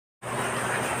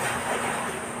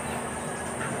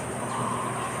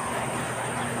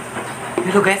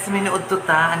Hello guys, may naudto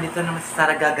ta. Andito naman si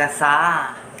SaraGaga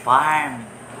sa farm.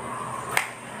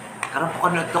 Karon pa ko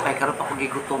naudto kay karon pa ko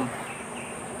gigutom.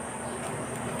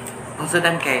 Kung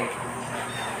sadan kay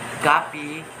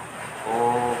gapi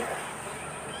o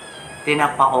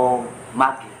tinapa o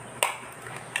magi.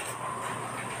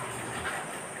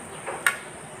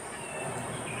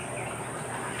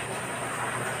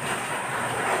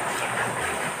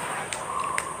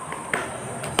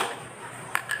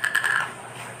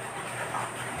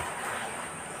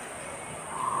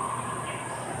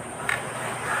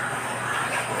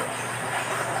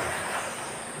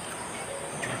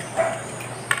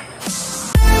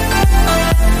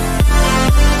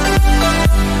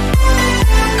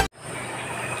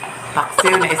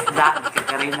 Paksiw na isda,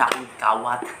 kakarin na akong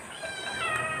kawat.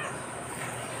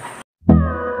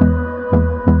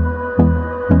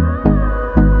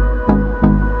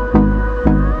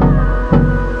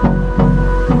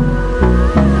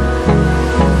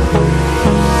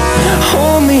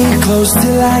 Hold me close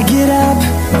till I get up.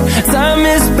 Time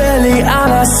is barely on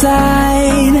our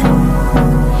side.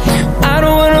 I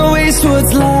don't wanna waste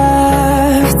what's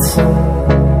left.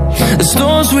 The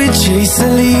storms we chase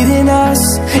are leading us,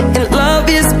 and love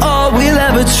is all we'll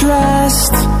ever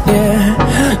trust. Yeah,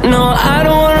 no, I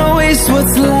don't wanna waste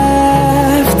what's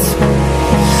left.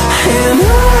 And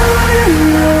on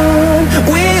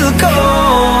we'll go,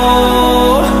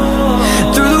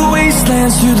 through the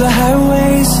wastelands, through the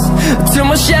highways, till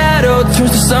my shadow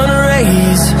turns to sun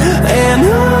rays. And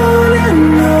on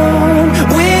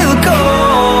we'll go,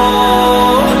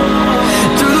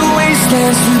 through the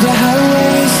wastelands, through the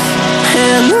highways.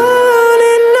 And on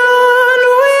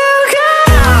we'll go.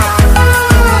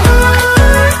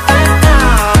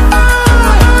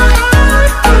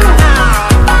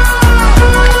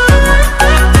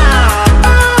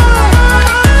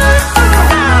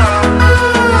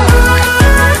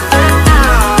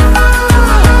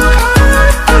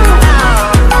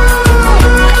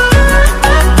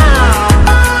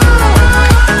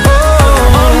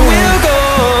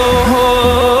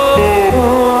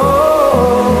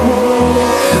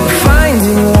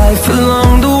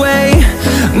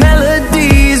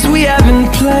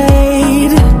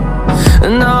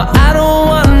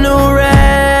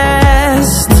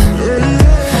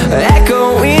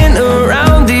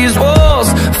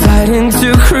 To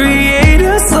create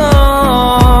a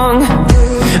song,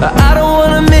 I don't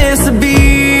wanna miss a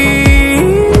beat.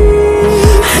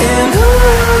 And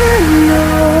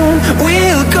on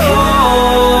we'll go,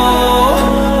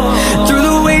 through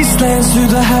the wastelands, through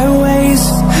the highways,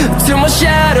 till my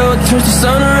shadow turns to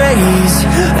sun rays.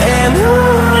 And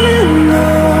on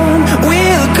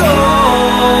we'll go,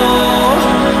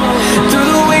 through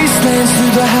the wastelands,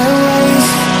 through the highways.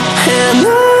 And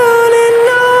on.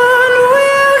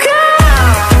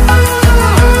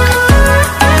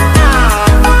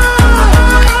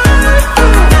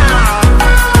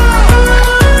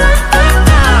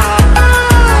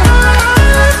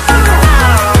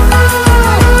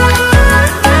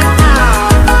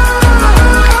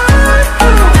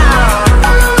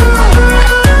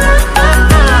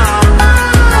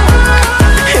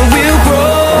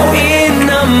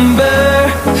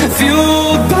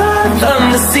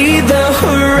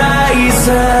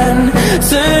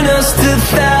 Turn us to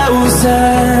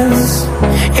thousands,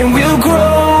 and we'll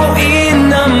grow in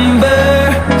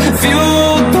number,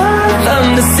 fueled by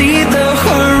them to see the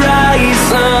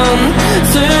horizon.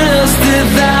 Turn us to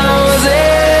thousands,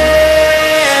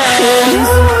 and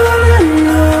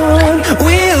on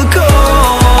we'll go,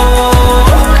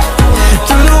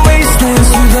 through the wastelands,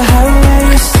 through the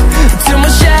highways, till my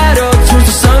shadow turns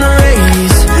to sun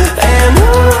rays. And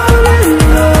on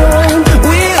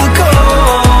we'll go,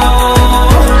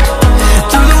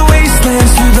 through the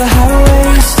wastelands, through the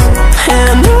highways.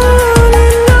 And on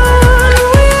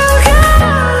we'll go.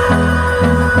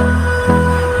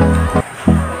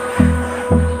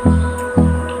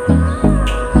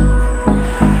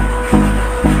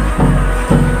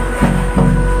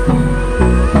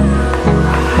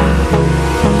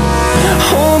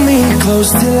 Hold me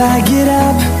close till I get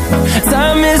up.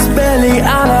 Time is barely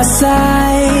on our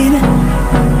side.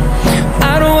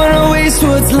 I don't wanna waste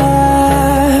what's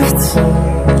left.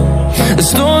 The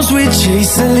storms we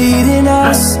chase are leading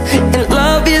us, and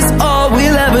love is all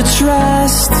we'll ever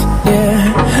trust. Yeah,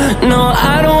 no,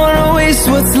 I don't wanna waste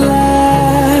what's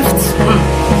left.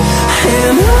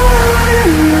 And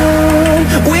on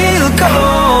we'll go,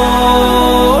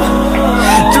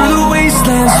 through the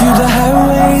wastelands, through the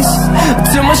highways,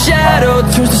 till my shadow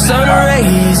turns to sun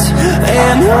rays.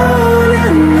 And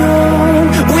on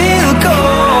we'll go,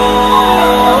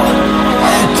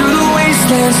 through the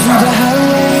wastelands, through the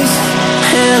highways.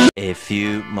 And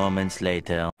few moments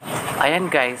later. Ayan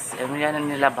guys, yan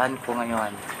ang nilabahan ko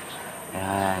ngayon.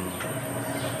 Ayan.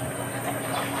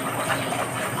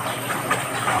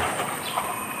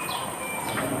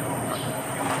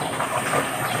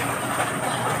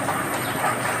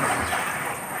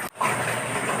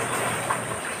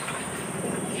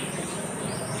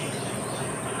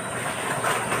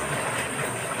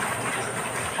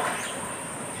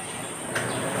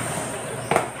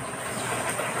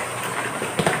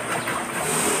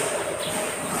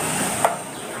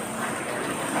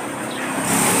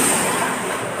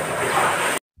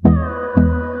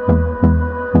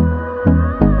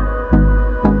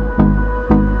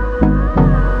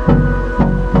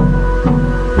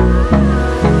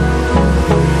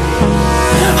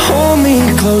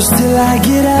 Close till I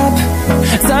get up.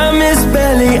 Time is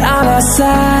barely on our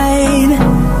side.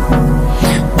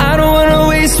 I don't wanna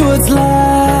waste what's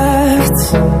left.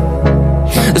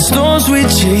 The storms we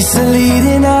chase are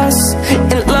leading us,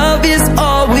 and love is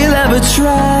all we'll ever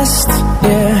trust.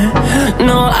 Yeah,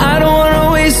 no, I don't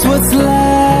wanna waste what's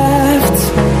left.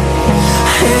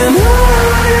 And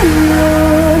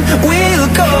on we'll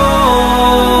go,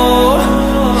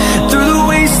 through the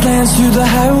wastelands, through the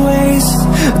highways,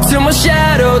 till my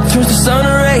shadow turns to sun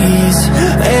rays.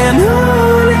 And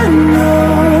on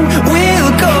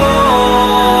we'll go,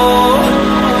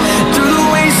 through the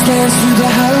wastelands, through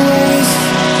the highways,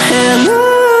 and on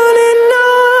we'll go.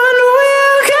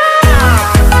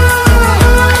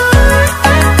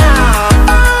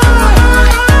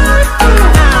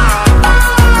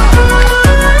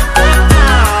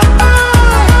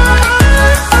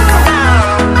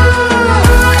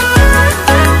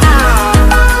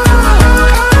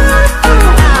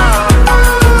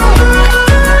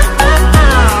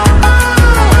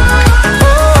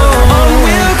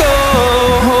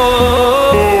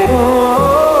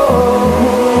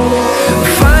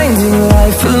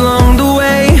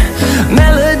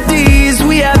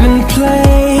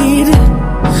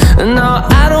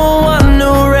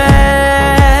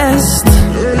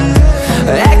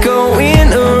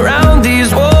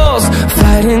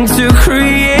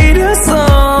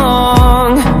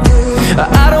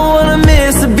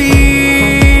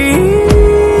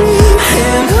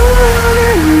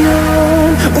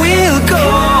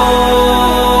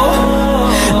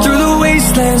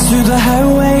 Through the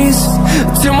highways,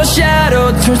 till my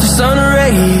shadow turns to sun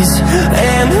rays.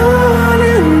 And on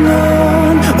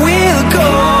we'll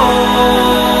go,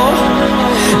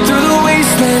 through the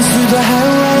wastelands, through the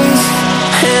highways,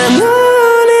 and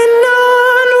on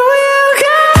we'll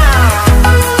go.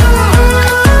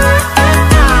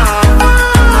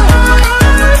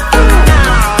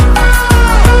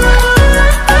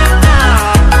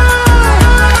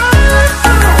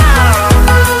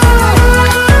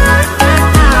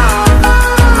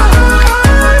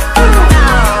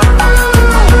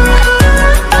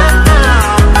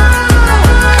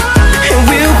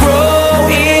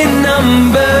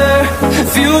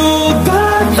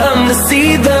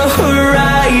 See the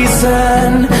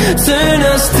horizon, turn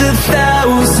us to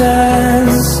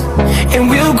thousands, and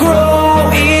we'll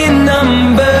grow in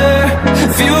number,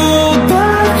 fueled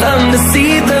by them. To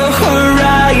see the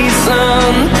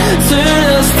horizon, turn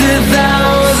us to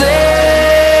thousands,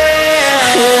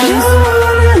 and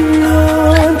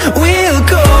on we'll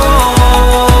go,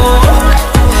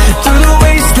 through the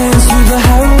wastelands, through the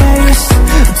highways,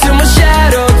 till my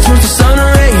shadow turns to sun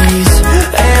rays.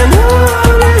 And on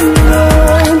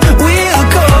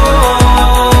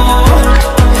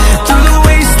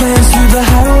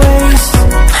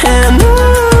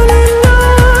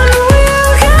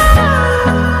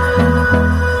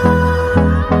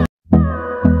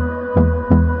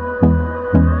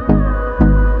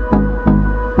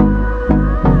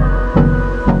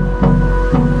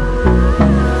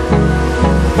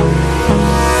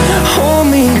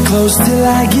close till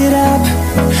I get up.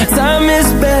 Time is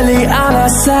barely on our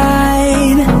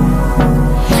side.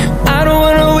 I don't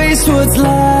wanna waste what's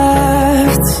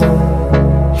left.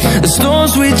 The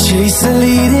storms we chase are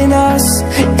leading us,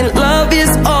 and love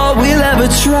is all we'll ever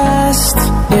trust.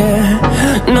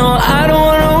 Yeah, no, I don't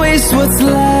wanna waste what's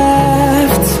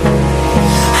left.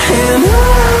 And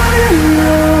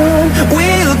on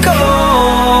we'll go,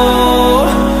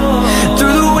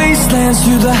 through the wastelands,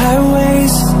 through the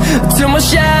highways, till my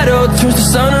shadow turns to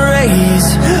sun rays.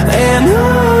 And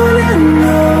on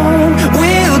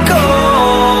we'll go,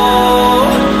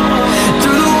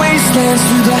 through the wastelands,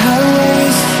 through the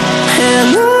highways,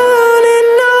 and on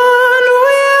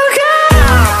we'll go.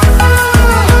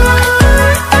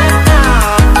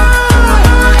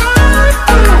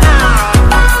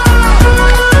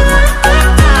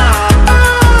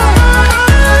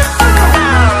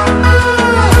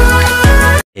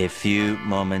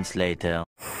 moments later.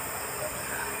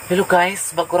 Hello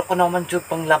guys, bago ko naman jud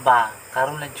pang laba.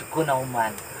 Karon lang jud ko na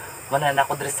human. Manan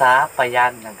ako diri sa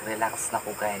payag, nag-relax na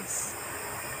ko guys.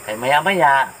 Kay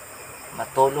maya-maya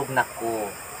matulog na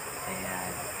ko.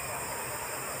 Ayan.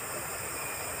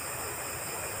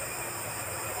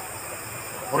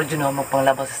 Puro dyan naman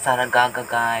magpanglaba sa SaraGaga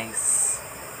guys.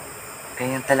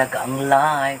 Ganyan talaga ang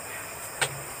life.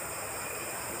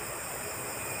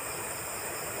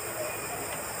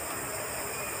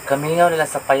 Kami nga nila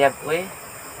sa payag we.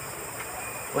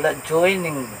 Wala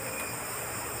joining.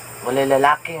 Wala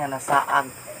lalaki nga nasaag.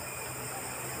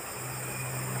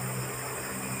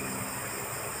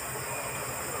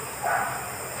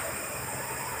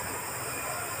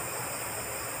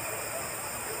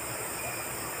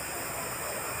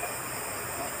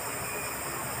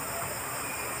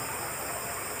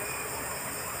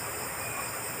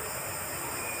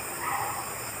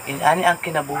 Ani ang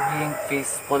kinabuhing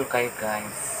peaceful kay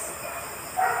guys.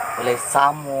 Walay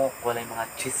samok, walay mga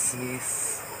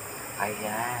chismis.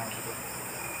 Ayan.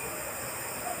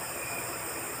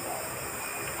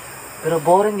 Pero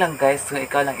boring lang guys kung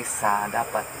ikaw lang isa.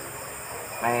 Dapat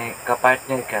may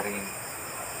kapartner ka rin.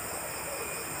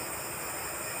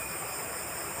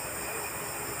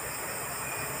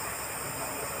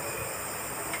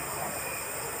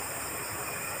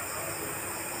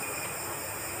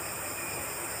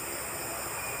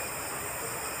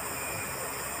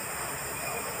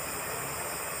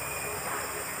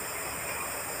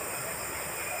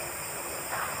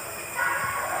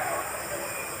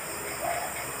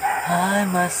 I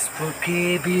must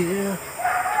forgive you.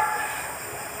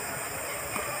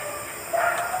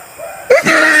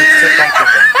 Subscribe ko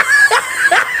guys.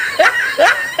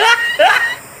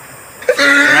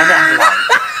 Tingnan ang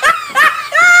live.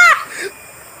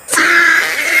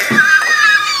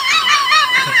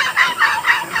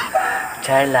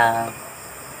 Char lang.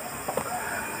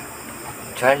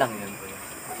 Char lang yun.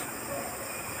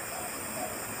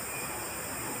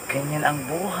 Ganyan ang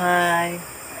buhay.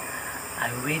 Ay,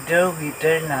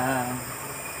 wither lang.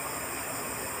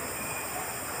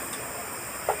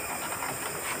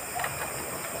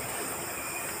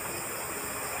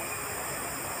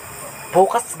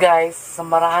 Bukas guys,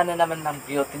 samarahan na naman ng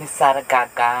beauty ni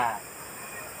SaraGaga.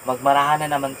 Magmarahan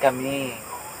na naman kami.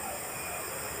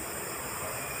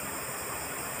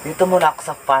 Dito muna ako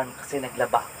sa farm kasi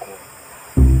naglaba ako.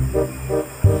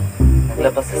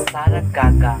 Naglaba sa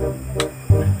SaraGaga.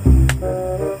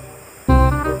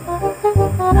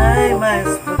 I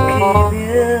must forgive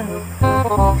you.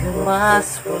 You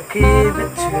must forgive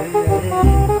it too.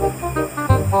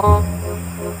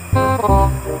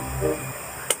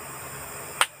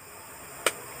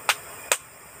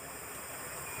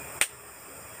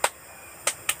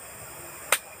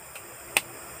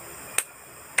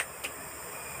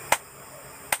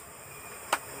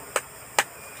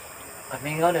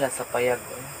 Pamingaw nila sa payag.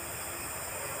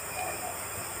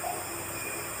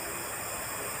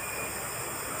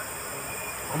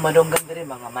 Umadonggan din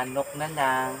mga manok na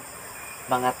lang,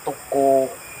 mga tuko.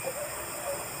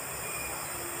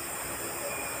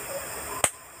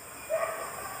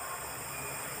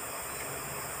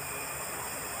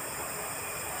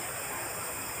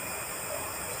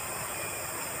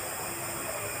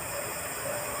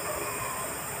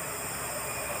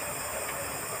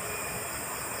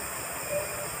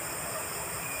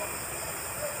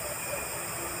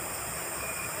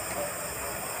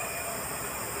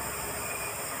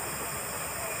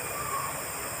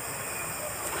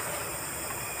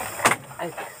 Ay,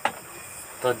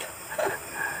 tod.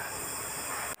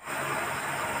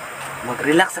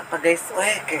 Mag-relax pa guys. Uy,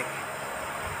 okay.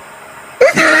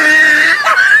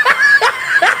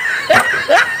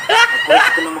 Pwede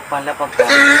ko na magpalapag ka.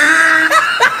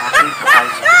 Aking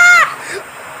kakalya.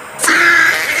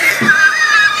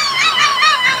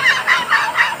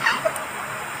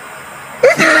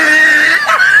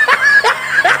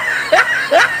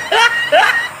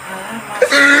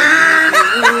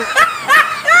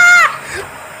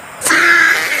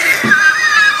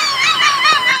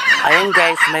 Ayan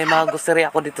guys, may mga grocery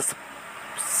ako dito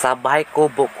sa bahay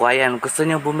kubo ko. Ayan, gusto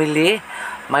nyo bumili?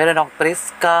 Mayroon akong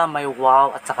Preska, may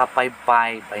Wow, at saka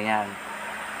 5-5. Ayan.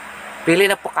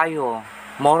 Pili na po kayo.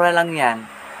 Mura lang yan.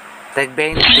 Tag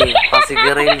 20, pang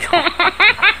sigarilyo.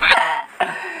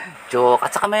 Joke.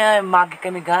 At saka may magi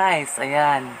kami guys.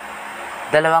 Ayan.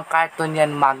 2 carton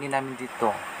yan, magi namin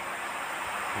dito.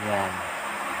 Ayan.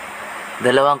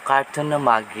 2 carton na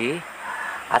magi.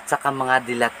 At saka mga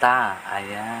dilata.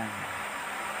 Ayan.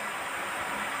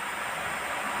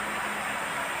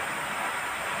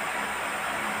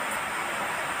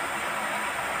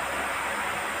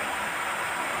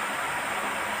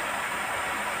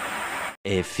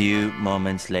 A few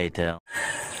moments later.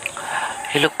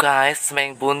 Hello guys,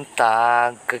 may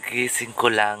buntag. Kagising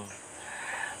ko lang.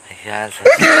 Ayan, sa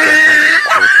guys,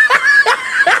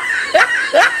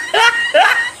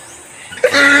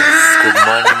 good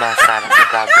morning mga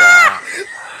SaraGaga.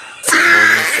 Good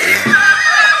morning sa inyo.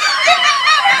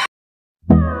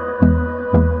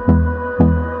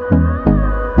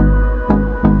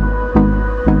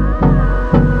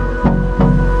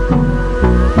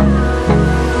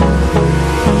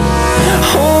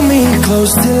 Hold me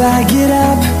close till I get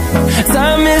up.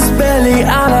 Time is barely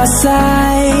on our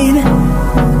side.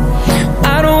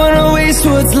 I don't wanna waste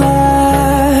what's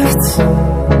left.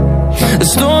 The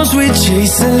storms we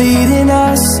chase are leading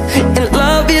us, and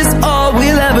love is all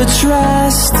we'll ever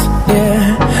trust.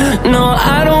 Yeah, no,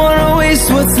 I don't wanna waste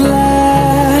what's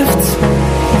left.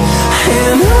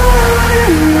 And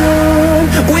on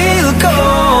we'll go,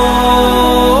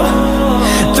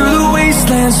 through the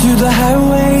wastelands, through the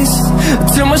highways,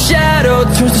 till my shadow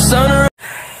turns to sun.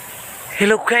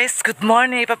 Hello guys, good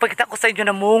morning. Ipapakita ko sa inyo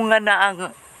na munga na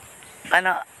ang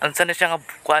saan na siya nga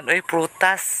kuan oy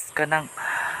prutas kanang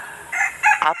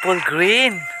apple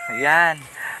green. Ayan.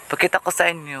 Pakita ko sa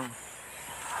inyo.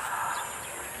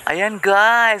 Ayan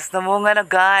guys, namunga na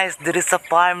guys. Diri sa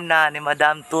farm na ni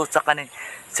Madam Tu sa kanin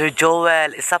Sir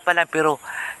Joel. Isa pa lang pero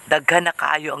daghan na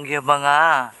kaayo ang yung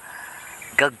mga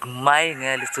gagmay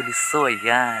nga liso-liso.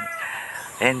 Ayan.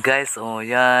 Ayan guys, oh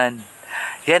yan.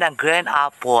 Yan ang green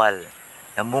apple.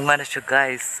 Namunga na siya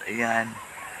guys. Ayan.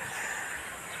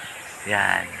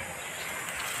 Yan.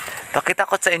 Pakita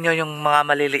ko sa inyo yung mga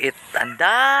maliliit. Ang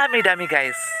dami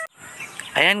guys.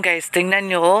 Ayan guys, tingnan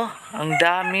nyo oh. Ang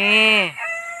dami.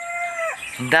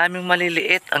 Ang daming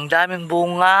maliliit. Ang daming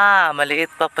bunga.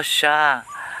 Maliit pa siya.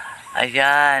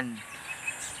 Ayan.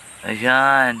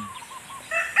 Ayan.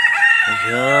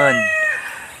 Ayan.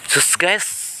 Sus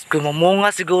guys, kung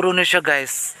mamunga siguro na siya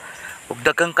guys. Huwag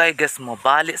dagang kayo guys,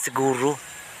 mabali siguro.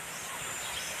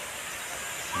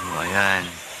 Oh, ayan.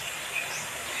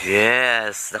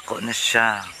 Yes, dako na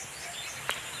siya.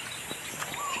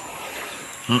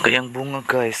 Ang kayang bunga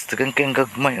guys, dagang kayang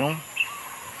gagmay oh.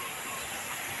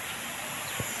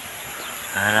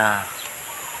 Ara.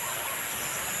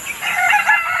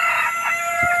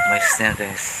 Mais niya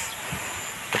guys.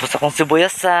 Tapos akong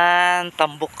sibuyasan,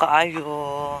 tambok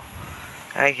kaayo.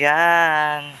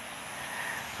 Ayan.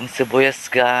 Ang sibuyas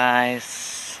guys.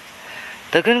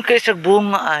 Dagan kayo siya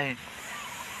bunga ay.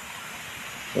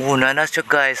 Una na siya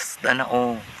guys. Dana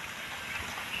oh.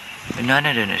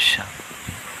 Inana din na siya.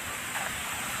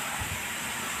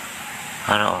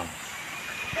 Ano oh.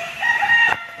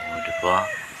 Oh diba?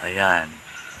 Ayan.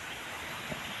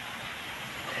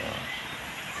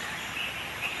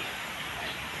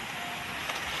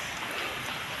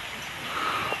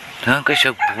 Dagan kayo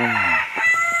siya bunga.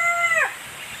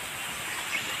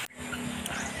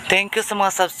 Thank you sa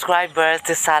mga subscribers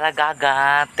si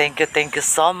SaraGaga. Thank you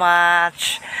so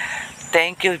much.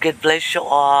 Thank you, God bless you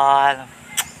all.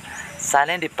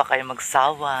 Sana hindi pa kayo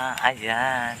magsawa.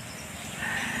 Ayan.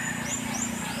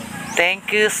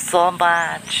 Thank you so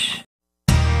much.